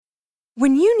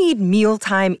When you need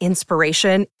mealtime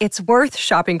inspiration, it's worth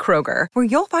shopping Kroger, where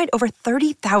you'll find over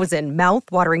 30,000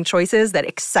 mouth-watering choices that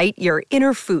excite your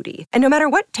inner foodie. And no matter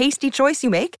what tasty choice you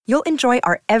make, you'll enjoy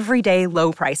our everyday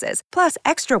low prices, plus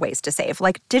extra ways to save,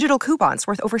 like digital coupons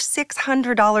worth over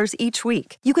 $600 each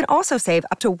week. You can also save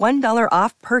up to $1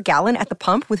 off per gallon at the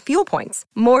pump with fuel points.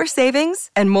 More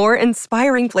savings and more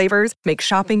inspiring flavors make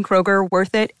shopping Kroger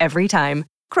worth it every time.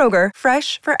 Kroger,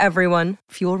 fresh for everyone.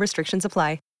 Fuel restrictions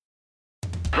apply.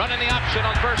 Running the option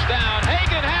on first down.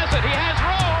 Hagan has it. He has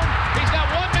room. He's got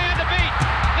one man to beat.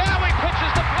 Now he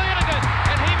pitches to Flanagan,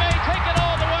 and he may take it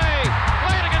all the way.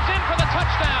 Flanagan's in for the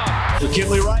touchdown.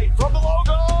 McKinley Wright from the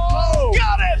logo. Oh,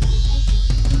 got it!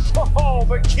 Oh,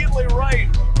 McKinley Wright.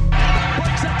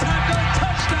 Breaks a tackle.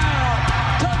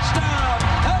 Touchdown. Touchdown.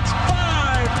 That's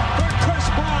 5 for Chris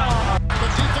Brown. The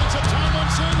defensive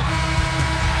Tomlinson.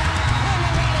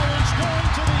 Colorado is going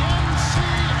to the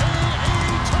NCAA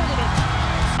tournament.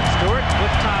 Stewart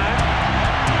with time.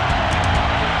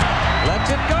 Lets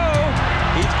it go.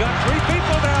 He's got 3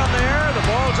 people down there. The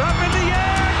ball's up in the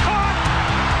air. Caught.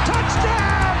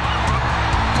 Touchdown.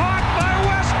 Caught by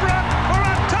Westbrook for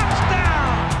a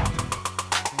touchdown.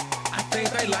 I think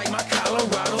they like my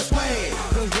Colorado swag,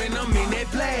 'cause when I'm in that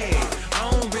play,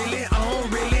 I don't really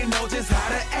know just how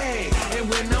to act. And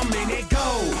when I'm in it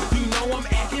go, you know I'm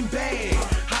acting bad.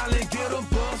 Holly get a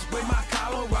bus with my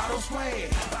Colorado swag.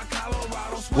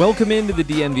 Welcome into the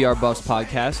DNVR Buffs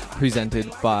podcast,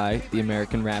 presented by the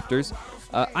American Raptors.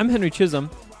 I'm Henry Chisholm,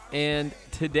 and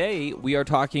today we are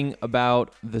talking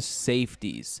about the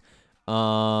safeties.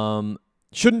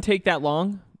 Shouldn't take that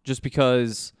long, just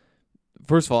because,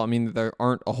 first of all, I mean, there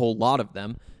aren't a whole lot of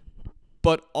them,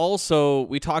 but also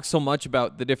we talked so much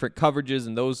about the different coverages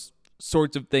and those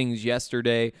sorts of things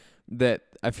yesterday that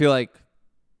I feel like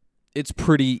it's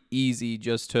pretty easy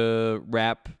just to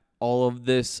wrap all of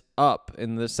this up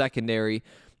in the secondary.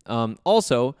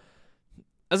 Also,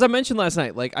 as I mentioned last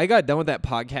night, like I got done with that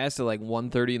podcast at like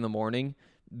 1:30 in the morning,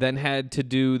 then had to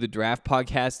do the draft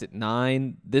podcast at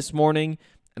 9 this morning,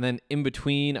 and then in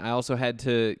between, I also had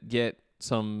to get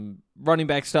some running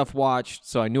back stuff watched,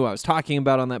 so I knew what I was talking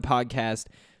about on that podcast,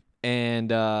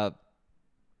 and I'm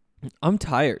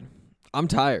tired.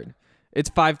 It's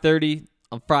 5:30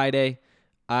 on Friday.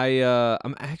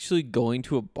 I'm actually going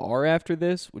to a bar after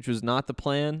this, which was not the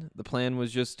plan. The plan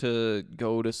was just to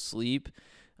go to sleep,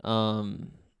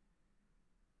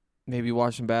 maybe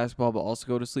watch some basketball, but also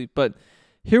go to sleep. But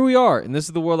here we are, and this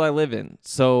is the world I live in.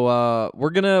 So we're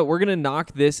gonna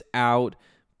knock this out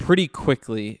pretty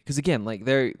quickly, because again, like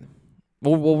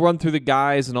we'll run through the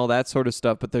guys and all that sort of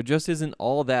stuff, but there just isn't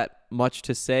all that much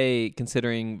to say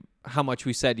considering how much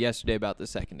we said yesterday about the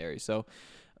secondary. So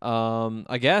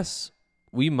I guess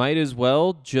we might as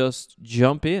well just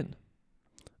jump in.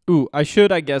 Ooh, I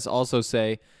should, also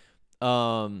say,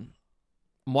 I'm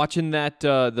watching that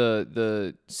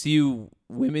the CU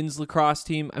women's lacrosse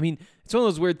team. I mean, it's one of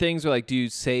those weird things where, like, do you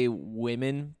say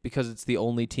women because it's the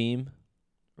only team,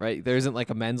 right? There isn't like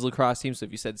a men's lacrosse team, so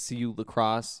if you said CU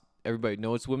lacrosse, everybody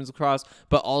knows it's women's lacrosse.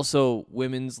 But also,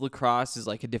 women's lacrosse is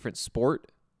like a different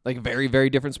sport, like a very, very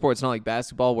different sport. It's not like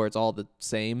basketball where it's all the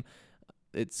same.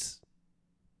 It's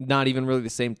not even really the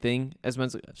same thing as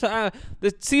men's. So,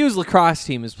 the CU's lacrosse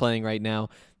team is playing right now,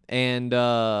 and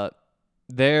they're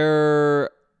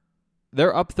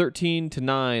up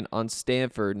 13-9 on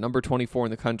Stanford, number 24 in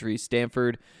the country.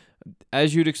 Stanford,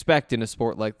 as you'd expect in a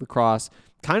sport like lacrosse,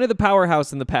 kind of the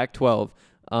powerhouse in the Pac-12.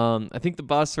 I think the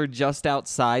Buffs are just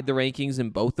outside the rankings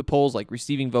in both the polls, like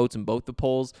receiving votes in both the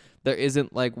polls. There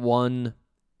isn't like one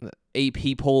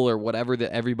AP poll or whatever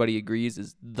that everybody agrees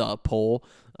is the poll.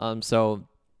 So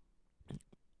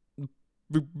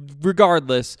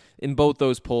regardless, in both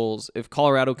those polls, if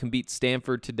Colorado can beat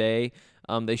Stanford today,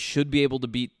 they should be able to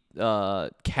beat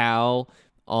Cal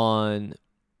on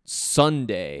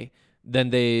Sunday.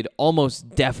 Then they'd almost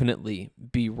definitely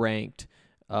be ranked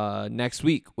next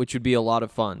week, which would be a lot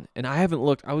of fun. And I haven't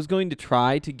looked. I was going to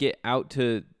try to get out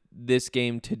to this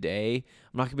game today.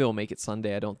 I'm not going to be able to make it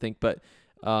Sunday, I don't think. But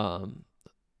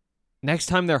next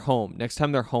time they're home,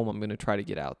 I'm going to try to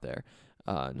get out there.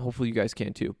 And hopefully you guys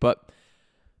can too. But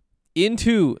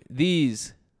into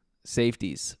these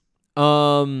safeties.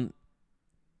 I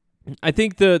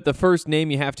think the first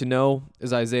name you have to know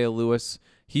is Isaiah Lewis.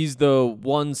 He's the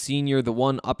one senior, the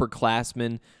one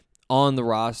upperclassman on the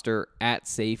roster at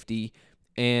safety,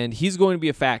 and he's going to be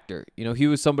a factor. You know, he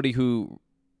was somebody who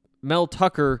Mel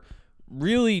Tucker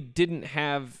really didn't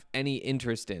have any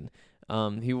interest in.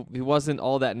 He wasn't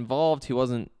all that involved. He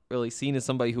wasn't really seen as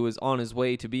somebody who was on his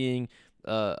way to being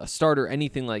a starter,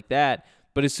 anything like that.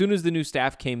 But as soon as the new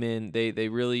staff came in, they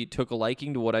really took a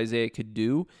liking to what Isaiah could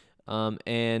do.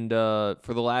 And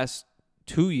for the last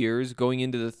 2 years, going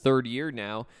into the third year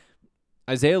now,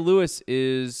 Isaiah Lewis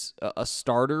is a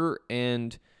starter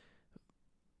and,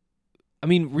 I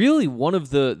mean, really one of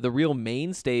the real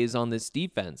mainstays on this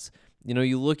defense. You know,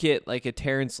 you look at like a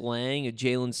Terrence Lang, a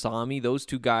Jalen Sami, those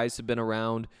two guys have been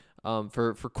around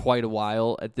for quite a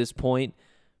while at this point.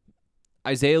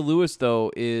 Isaiah Lewis,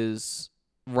 though, is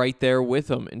right there with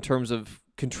him in terms of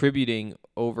contributing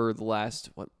over the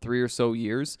last, 3 or so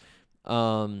years.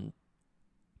 You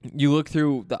look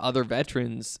through the other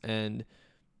veterans and,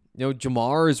 you know,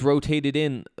 Jamar is rotated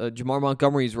in. Jamar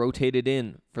Montgomery is rotated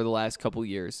in for the last couple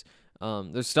years.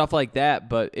 There's stuff like that,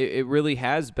 but it really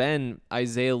has been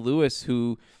Isaiah Lewis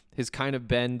who has kind of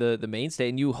been the mainstay,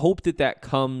 and you hope that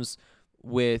comes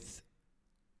with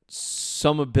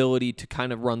some ability to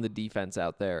kind of run the defense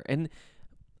out there. And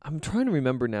I'm trying to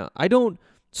remember now. I know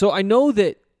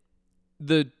that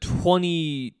the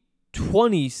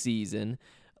 2020 season,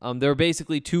 there were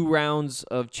basically 2 rounds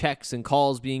of checks and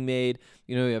calls being made.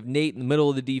 You know, you have Nate in the middle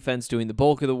of the defense doing the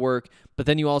bulk of the work, but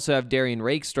then you also have Darian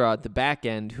Rakestraw at the back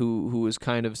end who was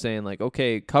kind of saying like,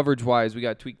 okay, coverage-wise, we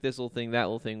got to tweak this little thing, that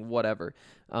little thing, whatever.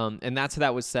 And that's how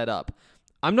that was set up.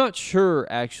 I'm not sure,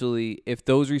 actually, if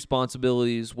those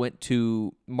responsibilities went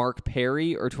to Mark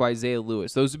Perry or to Isaiah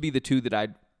Lewis. Those would be the 2 that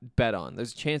I'd bet on.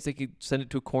 There's a chance they could send it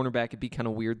to a cornerback. It'd be kind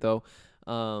of weird, though.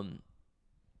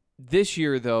 This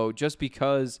year, though, just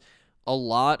because a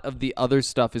lot of the other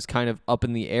stuff is kind of up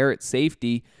in the air at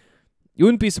safety, you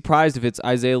wouldn't be surprised if it's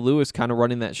Isaiah Lewis kind of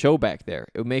running that show back there.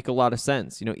 It would make a lot of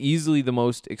sense. You know, easily the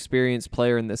most experienced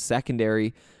player in the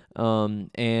secondary.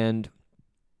 And,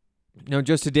 you know,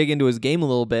 just to dig into his game a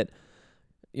little bit,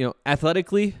 you know,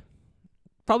 athletically,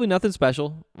 probably nothing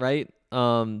special, right?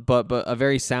 But a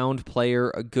very sound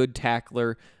player, a good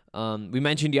tackler. We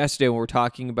mentioned yesterday when we were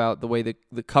talking about the way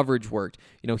the coverage worked.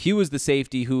 You know, he was the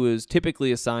safety who was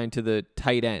typically assigned to the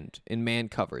tight end in man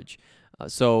coverage.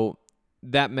 So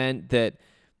that meant that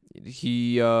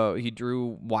he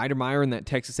drew Weidermeyer in that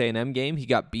Texas A&M game. He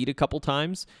got beat a couple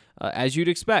times, as you'd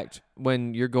expect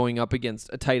when you're going up against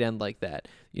a tight end like that.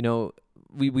 You know,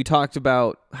 we talked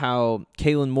about how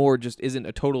Kalen Moore just isn't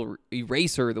a total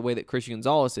eraser the way that Christian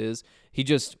Gonzalez is. He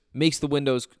just makes the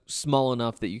windows small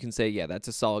enough that you can say, yeah, that's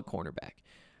a solid cornerback.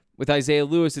 With Isaiah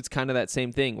Lewis, it's kind of that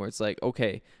same thing where it's like,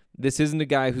 okay, this isn't a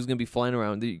guy who's going to be flying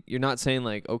around. You're not saying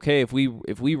like, okay, if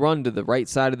we run to the right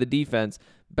side of the defense,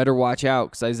 better watch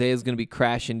out because Isaiah's going to be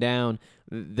crashing down.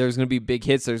 There's going to be big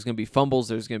hits. There's going to be fumbles.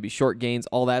 There's going to be short gains,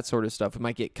 all that sort of stuff. It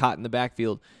might get caught in the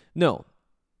backfield. No,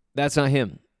 that's not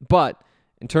him. But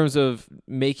in terms of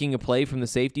making a play from the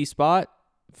safety spot,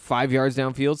 5 yards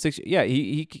downfield, 6, yeah,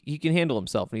 he can handle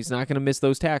himself, and he's not going to miss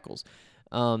those tackles.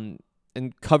 And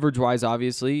coverage-wise,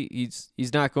 obviously,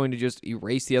 he's not going to just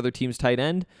erase the other team's tight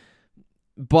end,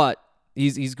 but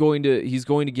he's going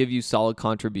to give you solid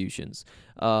contributions.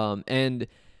 And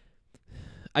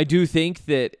I do think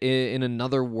that in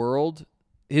another world,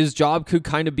 his job could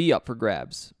kind of be up for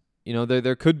grabs. You know,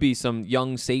 there could be some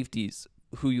young safeties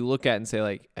who you look at and say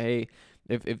like, hey,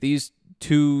 if these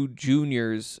 2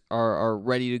 juniors are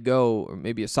ready to go, or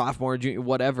maybe a sophomore, junior,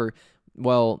 whatever,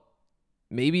 well,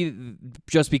 maybe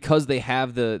just because they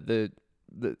have the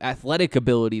athletic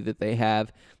ability that they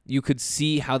have, you could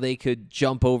see how they could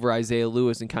jump over Isaiah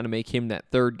Lewis and kind of make him that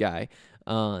third guy.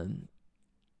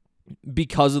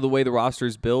 Because of the way the roster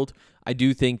is built, I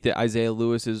do think that Isaiah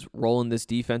Lewis's role in this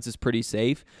defense is pretty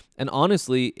safe. And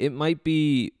honestly, it might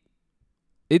be...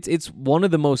 It's one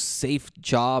of the most safe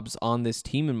jobs on this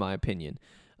team, in my opinion.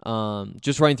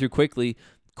 Just running through quickly,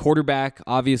 quarterback,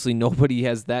 obviously nobody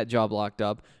has that job locked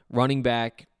up. Running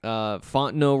back,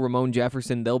 Fontenot, Ramon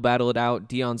Jefferson, they'll battle it out.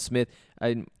 Deion Smith,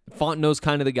 Fontenot's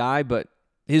kind of the guy, but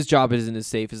his job isn't as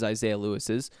safe as Isaiah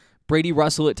Lewis's. Brady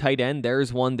Russell at tight end,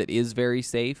 there's one that is very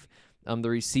safe. The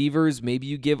receivers, maybe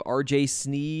you give R.J.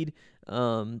 Sneed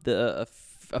a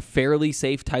fairly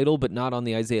safe title, but not on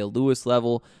the Isaiah Lewis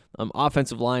level.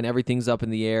 Offensive line, everything's up in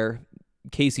the air.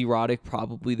 Casey Roddick,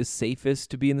 probably the safest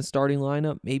to be in the starting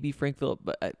lineup. Maybe Frank Phillip,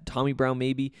 but Tommy Brown,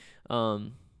 maybe.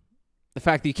 The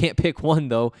fact that you can't pick one,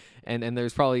 though, and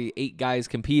there's probably 8 guys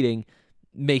competing,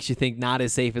 makes you think not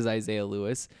as safe as Isaiah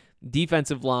Lewis.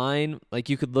 Defensive line, like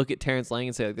you could look at Terrence Lang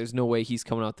and say, like, there's no way he's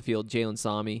coming off the field. Jalen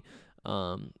Sami.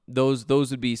 Those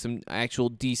would be some actual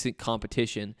decent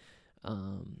competition.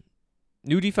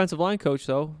 New defensive line coach,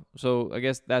 though, so I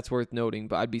guess that's worth noting,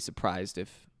 but I'd be surprised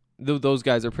if those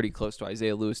guys are pretty close to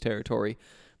Isaiah Lewis territory.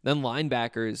 Then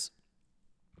linebackers,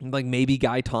 like maybe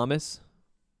Guy Thomas,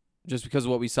 just because of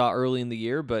what we saw early in the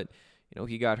year, but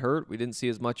he got hurt. We didn't see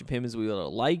as much of him as we would have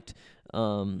liked.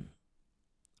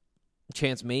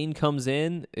 Chance Main comes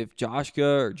in. If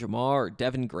Joshka or Jamar or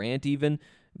Devin Grant even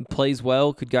plays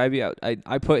well, could guy be out?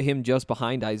 I put him just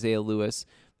behind Isaiah Lewis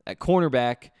at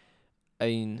cornerback. I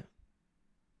mean,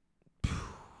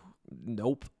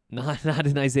 nope, not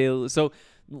in Isaiah Lewis. So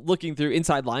looking through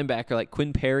inside linebacker like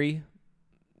Quinn Perry,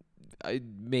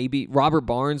 maybe Robert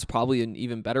Barnes, probably an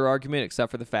even better argument,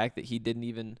 except for the fact that he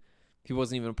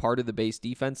wasn't even a part of the base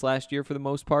defense last year for the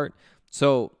most part.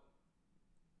 So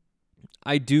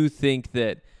I do think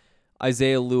that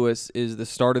Isaiah Lewis is the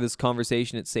start of this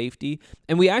conversation at safety,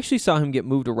 and we actually saw him get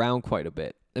moved around quite a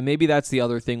bit. And maybe that's the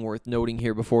other thing worth noting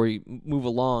here before we move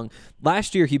along.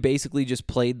 Last year, he basically just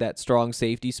played that strong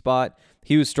safety spot.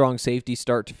 He was strong safety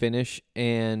start to finish,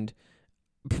 and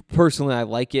personally, I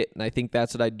like it, and I think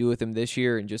that's what I'd do with him this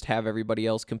year and just have everybody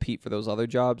else compete for those other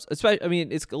jobs. Especially, I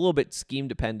mean, it's a little bit scheme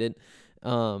dependent,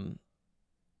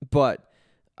 but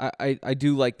I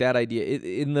do like that idea.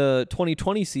 In the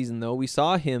 2020 season, though, we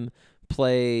saw him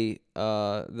play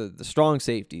the strong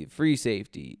safety, free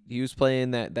safety. He was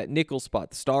playing that nickel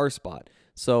spot, the star spot.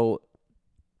 So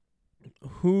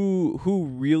who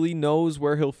really knows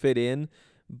where he'll fit in?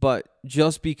 But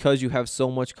just because you have so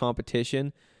much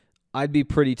competition, I'd be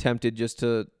pretty tempted just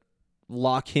to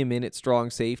lock him in at strong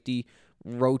safety,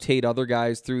 rotate other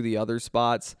guys through the other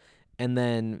spots, and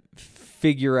then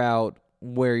figure out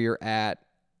where you're at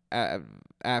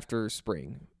after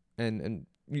spring. And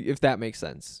if that makes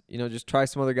sense, just try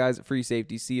some other guys at free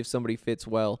safety, see if somebody fits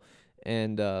well.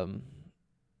 And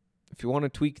if you want to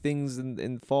tweak things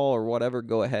in fall or whatever,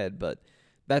 go ahead. But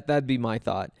that'd be my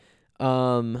thought.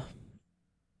 I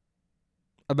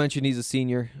mentioned he's a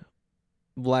senior,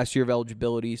 last year of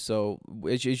eligibility. So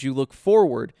as you look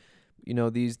forward,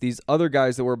 these other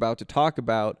guys that we're about to talk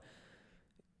about,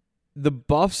 the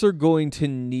Buffs are going to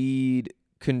need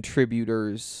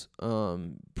contributors,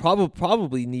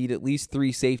 probably need at least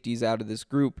 3 safeties out of this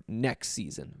group next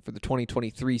season for the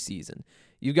 2023 season.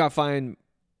 You've got to find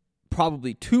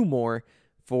probably 2 more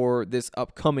for this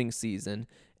upcoming season,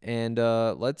 and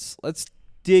let's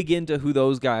dig into who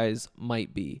those guys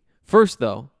might be. First,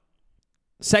 though,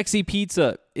 Sexy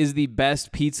Pizza is the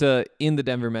best pizza in the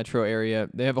Denver metro area.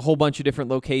 They have a whole bunch of different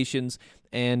locations,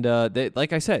 and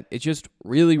like I said, it's just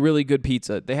really, really good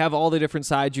pizza. They have all the different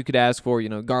sides you could ask for,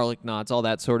 garlic knots, all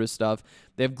that sort of stuff.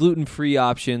 They have gluten-free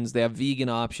options. They have vegan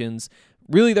options.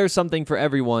 Really, there's something for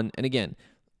everyone. And again,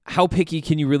 how picky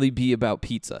can you really be about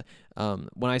pizza?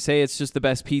 When I say it's just the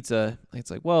best pizza,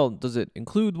 it's like, well, does it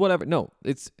include whatever? No,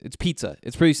 it's pizza.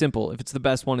 It's pretty simple. If it's the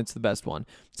best one, it's the best one.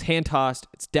 It's hand tossed.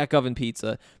 It's deck oven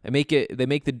pizza. They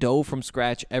make the dough from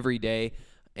scratch every day,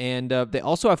 and they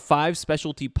also have 5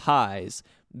 specialty pies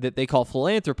that they call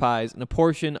philanthropies, and a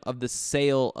portion of the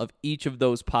sale of each of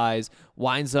those pies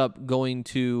winds up going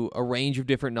to a range of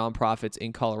different nonprofits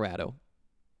in Colorado.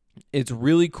 It's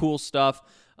really cool stuff.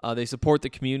 They support the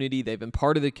community. They've been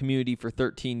part of the community for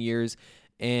 13 years,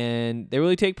 and they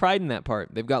really take pride in that part.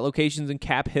 They've got locations in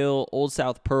Cap Hill, Old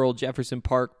South Pearl, Jefferson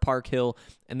Park, Park Hill,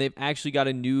 and they've actually got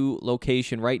a new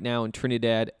location right now in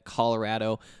Trinidad,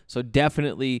 Colorado. So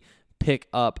definitely pick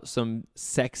up some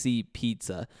Sexy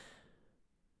Pizza.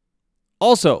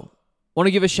 Also, want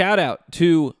to give a shout out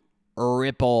to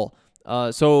Ripple.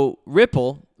 So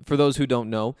Ripple, for those who don't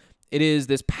know, it is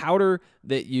this powder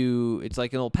that it's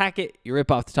like an little packet. You rip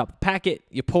off the top of the packet.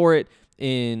 You pour it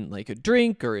in like a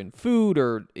drink or in food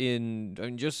or in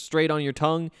just straight on your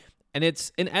tongue. And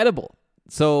it's an edible.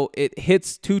 So it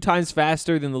hits 2 times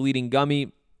faster than the leading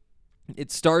gummy. It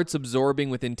starts absorbing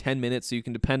within 10 minutes. So you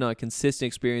can depend on a consistent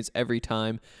experience every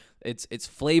time. It's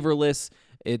flavorless.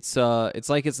 It's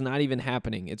like it's not even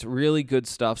happening. It's really good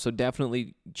stuff. So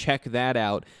definitely check that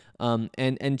out.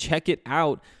 And check it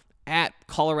out at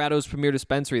Colorado's premier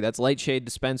dispensary. That's Lightshade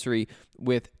Dispensary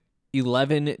with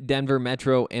 11 Denver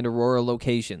Metro and Aurora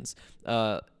locations.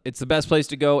 It's the best place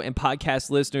to go, and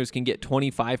podcast listeners can get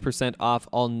 25% off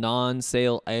all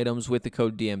non-sale items with the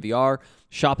code DNVR.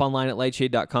 Shop online at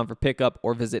lightshade.com for pickup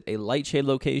or visit a Lightshade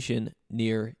location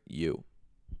near you.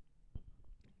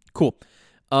 Cool.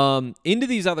 Into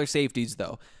these other safeties,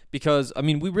 though, because,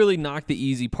 we really knocked the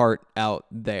easy part out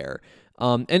there.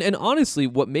 And honestly,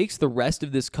 what makes the rest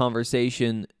of this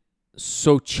conversation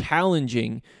so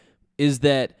challenging is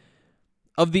that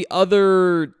of the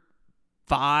other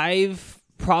 5,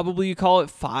 probably you call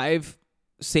it 5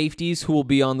 safeties who will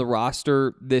be on the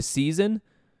roster this season,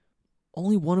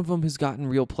 only one of them has gotten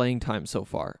real playing time so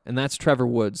far, and that's Trevor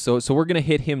Woods. So we're going to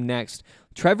hit him next.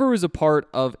 Trevor is a part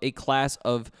of a class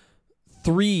of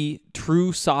 3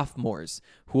 true sophomores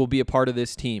who will be a part of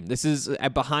this team. This is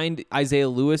behind Isaiah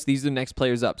Lewis. These are the next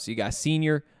players up. So you got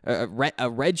a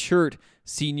redshirt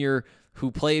senior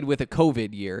who played with a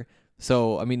COVID year.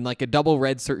 So, I mean, like a double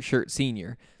red shirt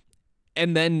senior.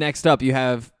 And then next up, you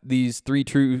have these 3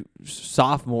 true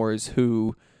sophomores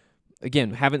who,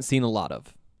 again, haven't seen a lot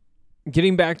of.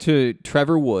 Getting back to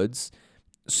Trevor Woods,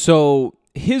 so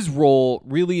his role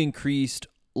really increased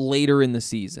later in the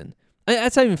season.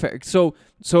 That's not even fair.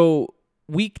 So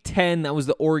week 10, that was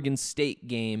the Oregon State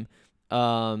game.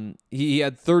 He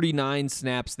had 39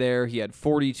 snaps there. He had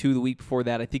 42 the week before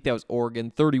that. I think that was Oregon,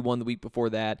 31 the week before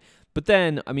that. But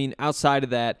then, I mean, outside of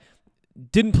that,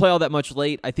 didn't play all that much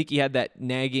late. I think he had that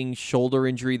nagging shoulder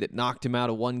injury that knocked him out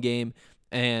of one game,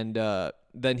 and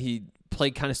then he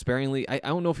played kind of sparingly. I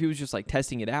don't know if he was just like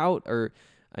testing it out, or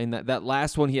I mean that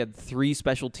last one he had 3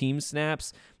 special team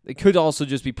snaps. It could also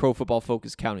just be Pro Football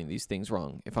Focus counting these things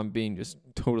wrong, if I'm being just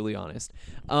totally honest.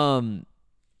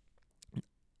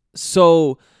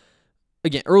 So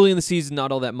again, early in the season,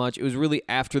 not all that much. It was really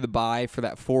after the bye for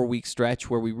that 4-week stretch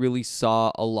where we really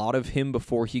saw a lot of him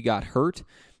before he got hurt.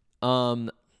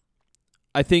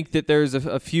 I think that there's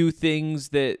a few things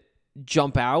that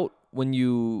jump out when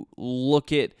you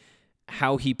look at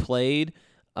how he played.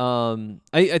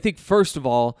 I think, first of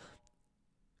all,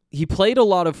 he played a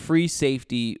lot of free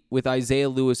safety with Isaiah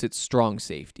Lewis at strong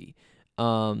safety.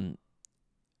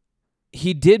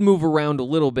 He did move around a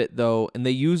little bit, though, and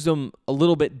they used him a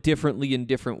little bit differently in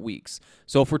different weeks.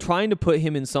 So if we're trying to put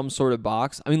him in some sort of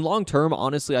box, I mean, long term,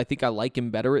 honestly, I think I like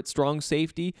him better at strong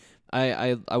safety.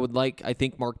 I would like, I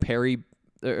think, Mark Perry,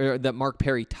 or that Mark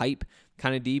Perry type,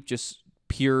 kind of deep, just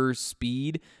pure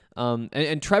speed.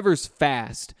 And Trevor's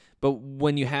fast, but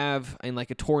when you have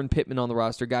like a Torrin Pittman on the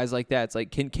roster, guys like that, it's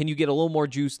like, can you get a little more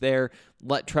juice there?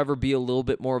 Let Trevor be a little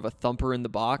bit more of a thumper in the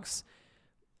box.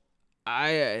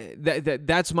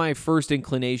 That's my first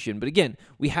inclination. But again,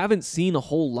 we haven't seen a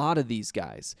whole lot of these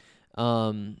guys.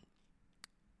 I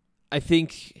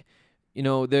think,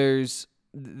 there's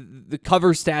the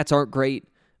cover stats aren't great.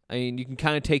 I mean, you can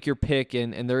kind of take your pick,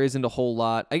 and there isn't a whole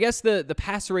lot. I guess the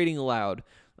passer rating allowed.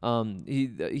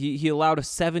 He allowed a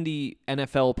 70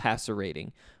 NFL passer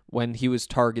rating when he was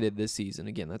targeted this season.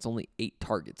 Again, that's only 8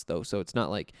 targets though, so it's not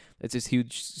like it's this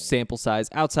huge sample size.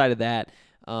 Outside of that,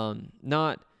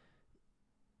 not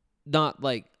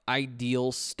like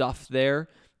ideal stuff there.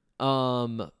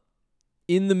 In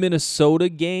the Minnesota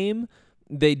game,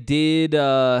 they did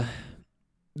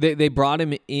they brought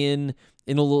him in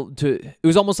a little it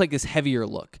was almost like this heavier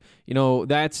look.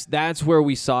 That's where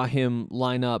we saw him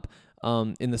line up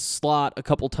in the slot a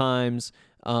couple times,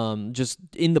 just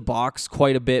in the box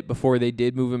quite a bit before they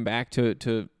did move him back to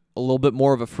a little bit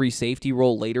more of a free safety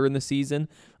role later in the season.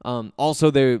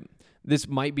 Also, this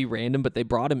might be random, but they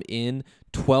brought him in.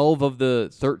 12 of the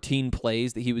 13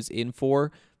 plays that he was in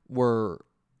for were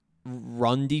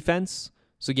run defense.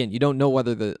 So again, you don't know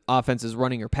whether the offense is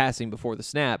running or passing before the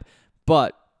snap,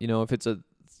 but if it's a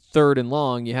 3rd and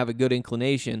long, you have a good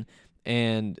inclination,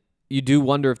 and you do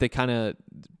wonder if they kind of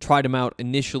tried him out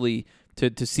initially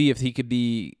to see if he could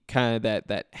be kind of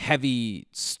that heavy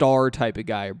star type of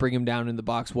guy, or bring him down in the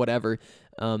box, whatever,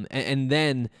 and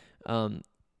then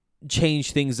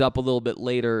change things up a little bit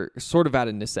later, sort of out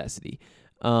of necessity.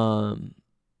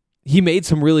 He made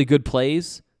some really good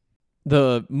plays.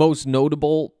 The most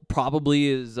notable probably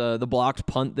is the blocked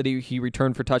punt that he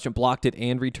returned for touchdown, blocked it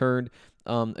and returned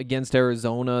against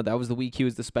Arizona. That was the week he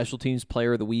was the special teams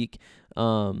player of the week.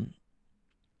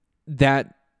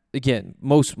 That, again,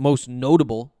 most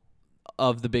notable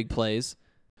of the big plays.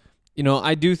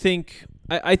 I do think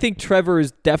I think Trevor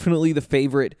is definitely the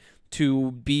favorite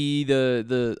to be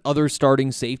the other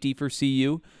starting safety for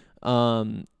CU.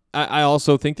 I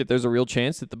also think that there's a real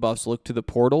chance that the Buffs look to the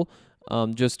portal.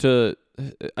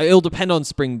 It'll depend on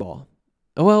spring ball.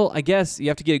 Well, I guess you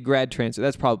have to get a grad transfer.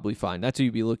 That's probably fine. That's what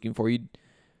you'd be looking for.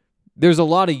 There's a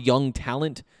lot of young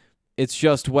talent. It's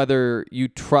just whether you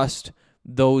trust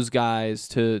those guys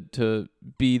to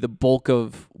be the bulk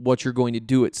of what you're going to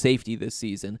do at safety this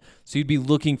season. So you'd be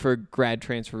looking for a grad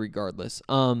transfer regardless.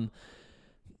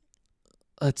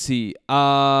 Let's see.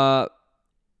 Torrin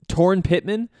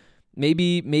Pittman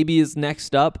maybe is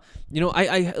next up.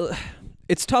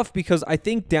 It's tough because I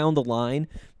think down the line,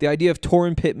 the idea of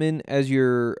Torrin Pittman as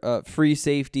your free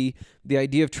safety, the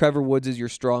idea of Trevor Woods as your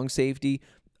strong safety,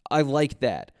 I like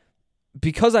that.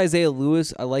 Because Isaiah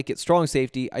Lewis, I like it strong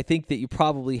safety, I think that you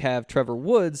probably have Trevor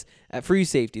Woods at free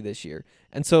safety this year.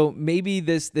 And so maybe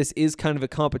this is kind of a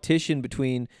competition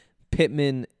between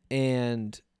Pittman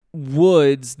and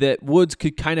Woods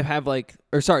could kind of have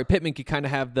Pittman could kind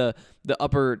of have the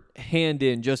upper hand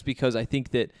in, just because I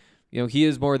think that, he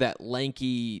is more that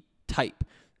lanky type.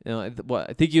 I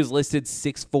think he was listed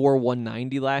 6'4",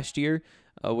 190 last year,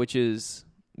 which is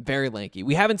very lanky.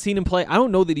 We haven't seen him play. I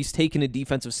don't know that he's taken a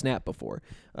defensive snap before.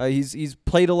 He's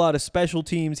played a lot of special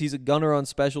teams. He's a gunner on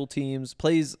special teams.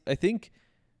 Plays, I think,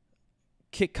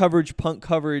 kick coverage, punt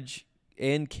coverage,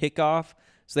 and kickoff.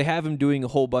 So they have him doing a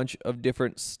whole bunch of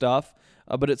different stuff.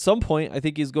 But at some point, I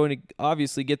think he's going to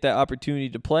obviously get that opportunity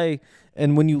to play.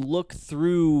 And when you look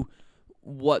through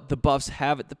what the Buffs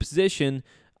have at the position,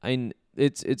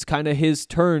 it's kind of his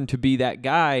turn to be that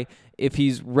guy if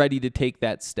he's ready to take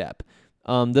that step.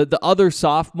 The other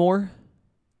sophomore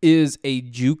is a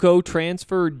JUCO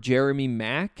transfer, Jeremy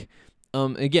Mack.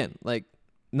 Again,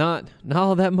 not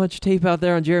all that much tape out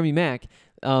there on Jeremy Mack.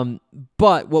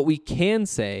 But what we can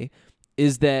say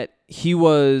is that he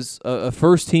was a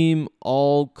first-team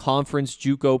all-conference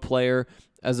JUCO player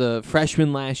as a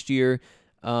freshman last year.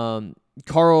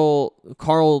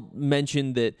 Carl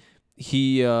mentioned that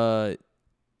he has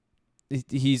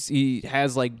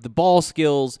the ball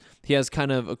skills. He has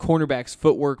kind of a cornerback's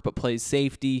footwork, but plays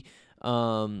safety.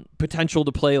 Potential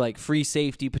to play free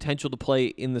safety. Potential to play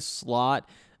in the slot.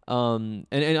 And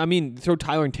I mean, throw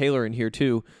Tyler and Taylor in here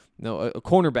too. A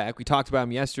cornerback. We talked about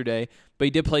him yesterday, but he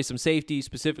did play some safety,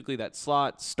 specifically that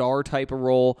slot star type of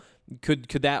role. Could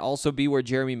that also be where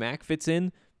Jeremy Mack fits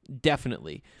in?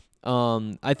 Definitely.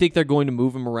 I think they're going to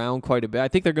move him around quite a bit. I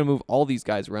think they're going to move all these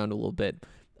guys around a little bit.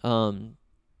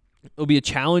 It'll be a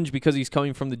challenge because he's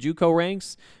coming from the JUCO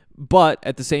ranks, but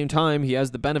at the same time, he has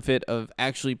the benefit of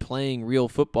actually playing real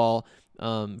football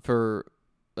for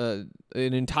an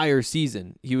entire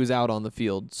season. He was out on the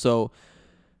field, so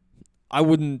I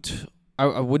wouldn't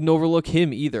overlook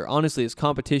him either. Honestly, his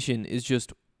competition is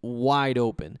just wide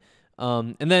open.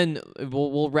 And then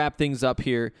we'll wrap things up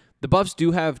here. The Buffs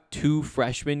do have 2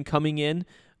 freshmen coming in,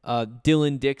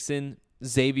 Dylan Dixon,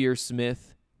 Xavier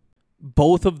Smith.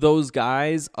 Both of those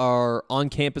guys are on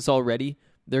campus already.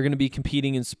 They're going to be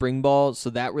competing in spring ball, so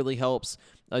that really helps.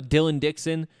 Dylan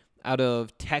Dixon out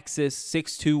of Texas,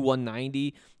 6'2",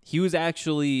 190. He was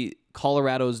actually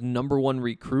Colorado's #1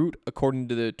 recruit, according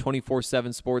to the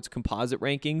 24/7 Sports composite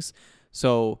rankings.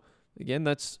 So, again,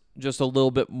 that's just a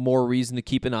little bit more reason to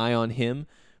keep an eye on him.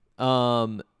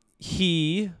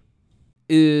 He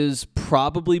is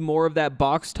probably more of that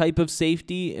box type of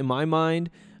safety in my mind,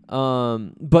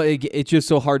 but it's just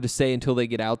so hard to say until they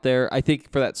get out there. I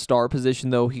think for that star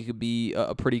position, though, he could be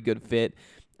a pretty good fit.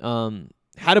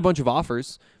 Had a bunch of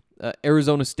offers,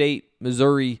 Arizona State,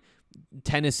 Missouri,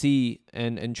 Tennessee,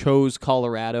 and chose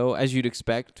Colorado, as you'd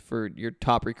expect for your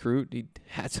top recruit. He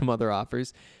had some other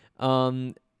offers.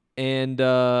 I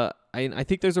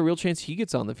think there's a real chance he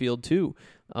gets on the field too.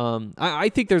 I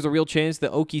think there's a real chance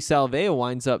that Oki Salvea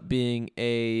winds up being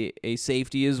a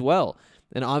safety as well.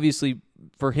 And obviously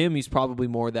for him, he's probably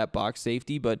more that box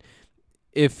safety. But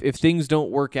if things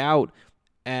don't work out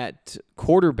at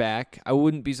quarterback, I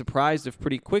wouldn't be surprised if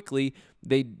pretty quickly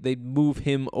they'd move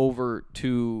him over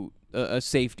to a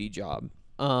safety job.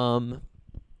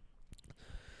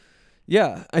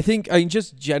 Yeah, I think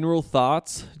just general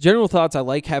thoughts. I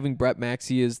like having Brett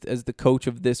Maxey as the coach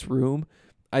of this room.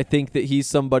 I think that he's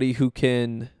somebody who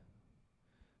can.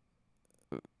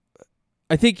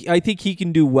 I think he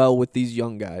can do well with these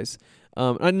young guys.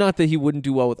 Not that he wouldn't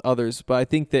do well with others, but I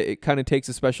think that it kind of takes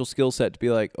a special skill set to be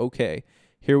like, okay,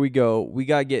 here we go. We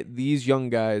got to get these young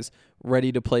guys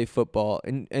ready to play football.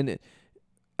 And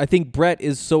I think Brett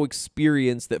is so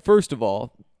experienced that, first of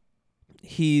all,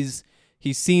 he's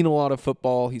seen a lot of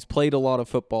football. He's played a lot of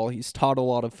football. He's taught a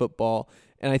lot of football.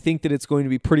 And I think that it's going to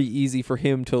be pretty easy for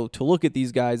him to look at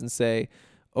these guys and say,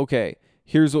 okay,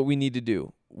 here's what we need to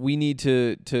do. We need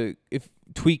to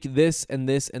tweak this and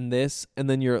this and this, and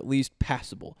then you're at least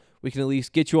passable. We can at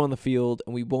least get you on the field,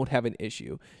 and we won't have an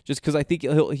issue. Just because I think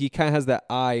he kind of has that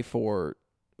eye for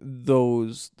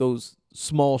those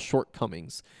small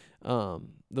shortcomings,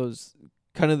 those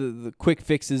kind of the quick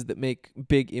fixes that make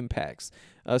big impacts.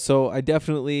 So I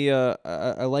definitely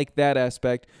I like that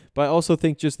aspect, but I also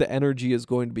think just the energy is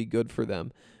going to be good for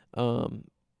them. Not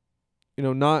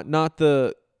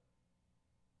the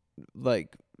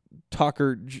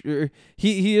talker.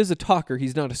 He is a talker.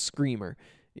 He's not a screamer.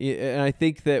 And I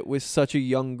think that with such a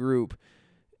young group,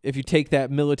 if you take that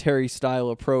military style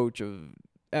approach of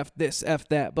F this, F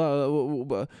that, blah, blah,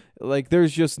 blah, blah,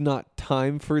 there's just not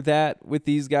time for that with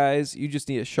these guys. You just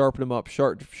need to sharpen them up,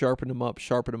 sharpen them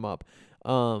up.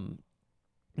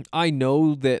 I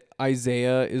know that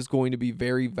Isaiah is going to be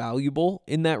very valuable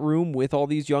in that room with all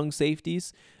these young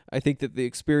safeties. I think that the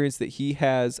experience that he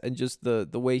has and just the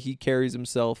way he carries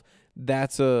himself,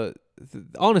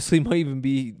 honestly might even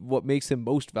be what makes him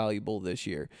most valuable this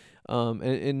year. And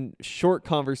in short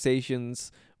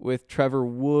conversations with Trevor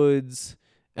Woods,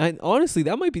 and honestly,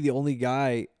 that might be the only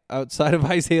guy outside of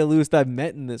Isaiah Lewis that I've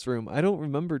met in this room. I don't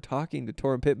remember talking to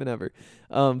Torrin Pittman ever.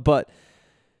 But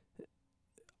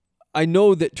I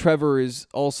know that Trevor is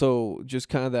also just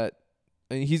kind of that.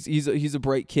 I mean, he's a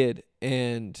bright kid,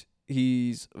 and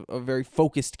he's a very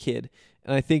focused kid.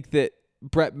 And I think that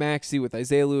Brett Maxey with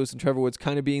Isaiah Lewis and Trevor Woods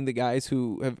kind of being the guys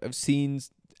who have seen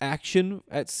action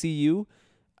at CU,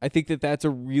 I think that that's a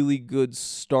really good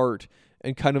start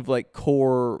and kind of like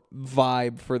core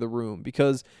vibe for the room.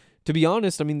 Because to be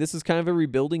honest, I mean, this is kind of a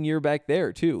rebuilding year back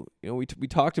there too. You know, we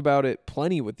talked about it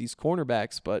plenty with these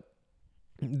cornerbacks, but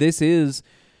this is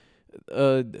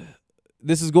going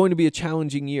to be a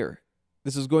challenging year.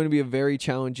 This is going to be a very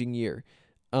challenging year.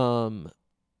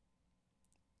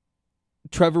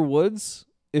 Trevor Woods,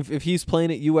 if he's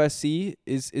playing at USC,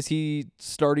 is he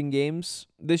starting games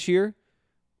this year?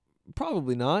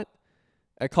 Probably not.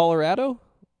 At Colorado?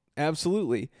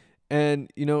 Absolutely.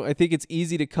 And, you know, I think it's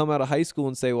easy to come out of high school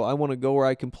and say, well, I want to go where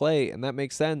I can play, and that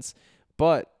makes sense.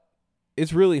 But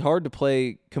it's really hard to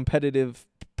play competitive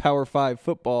Power 5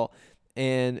 football,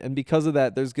 and because of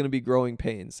that, there's going to be growing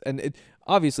pains. And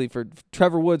obviously for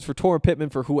Trevor Woods, for Torrin Pittman,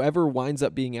 for whoever winds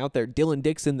up being out there, Dylan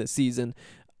Dixon this season,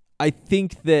 I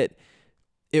think that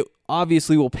it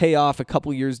obviously will pay off a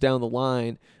couple years down the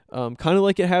line, kind of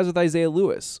like it has with Isaiah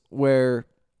Lewis, where,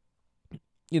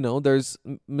 you know, there's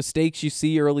mistakes you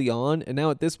see early on, and now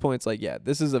at this point, it's like, yeah,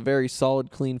 this is a very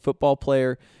solid, clean football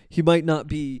player. He might not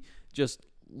be just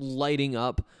lighting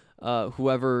up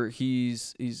whoever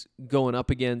he's going up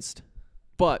against,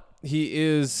 but he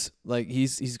is like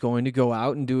he's going to go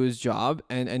out and do his job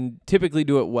and typically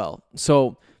do it well.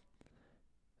 So,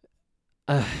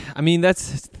 I mean,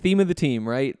 that's the theme of the team,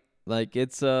 right? Like,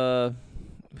 it's who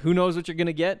knows what you're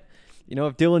gonna get. You know,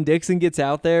 if Dylan Dixon gets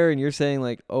out there and you're saying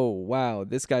like, oh wow,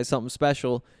 this guy's something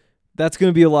special, that's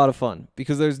gonna be a lot of fun,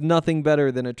 because there's nothing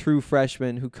better than a true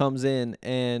freshman who comes in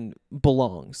and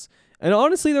belongs. And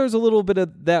honestly, there was a little bit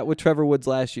of that with Trevor Woods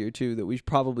last year too that we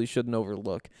probably shouldn't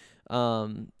overlook.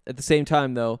 At the same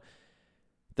time, though,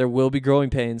 there will be growing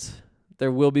pains.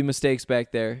 There will be mistakes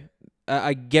back there.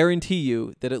 I guarantee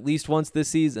you that at least once this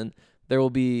season, there will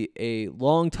be a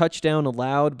long touchdown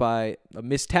allowed by a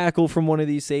missed tackle from one of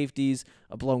these safeties,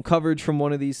 a blown coverage from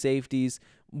one of these safeties,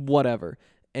 whatever.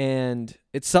 And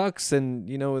it sucks, and,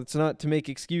 you know, it's not to make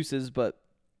excuses, but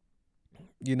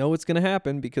you know it's going to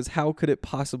happen, because how could it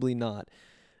possibly not?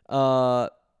 I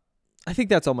think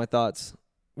that's all my thoughts.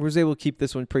 We was able to keep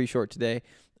this one pretty short today.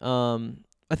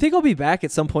 I think I'll be back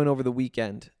at some point over the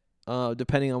weekend,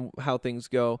 depending on how things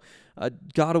go.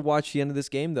 Got to watch the end of this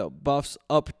game, though. Buffs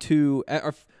up to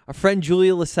our friend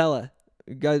Julia Lasella.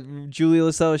 Julia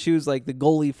Lasella, she was like the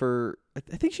goalie for, I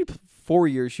think 4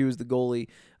 years she was the goalie.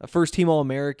 First team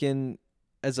All-American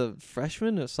as a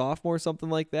freshman, a sophomore, something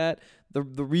like that. The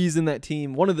reason that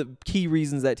team, one of the key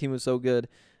reasons that team was so good,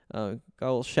 got a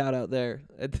little shout out there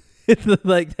at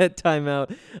like that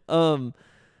timeout.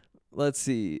 Let's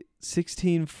see,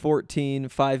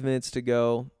 16-14, 5 minutes to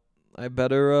go. I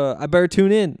better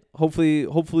tune in.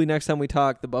 Hopefully next time we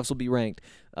talk, the Buffs will be ranked.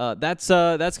 That's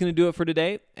gonna do it for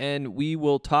today, and we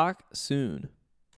will talk soon.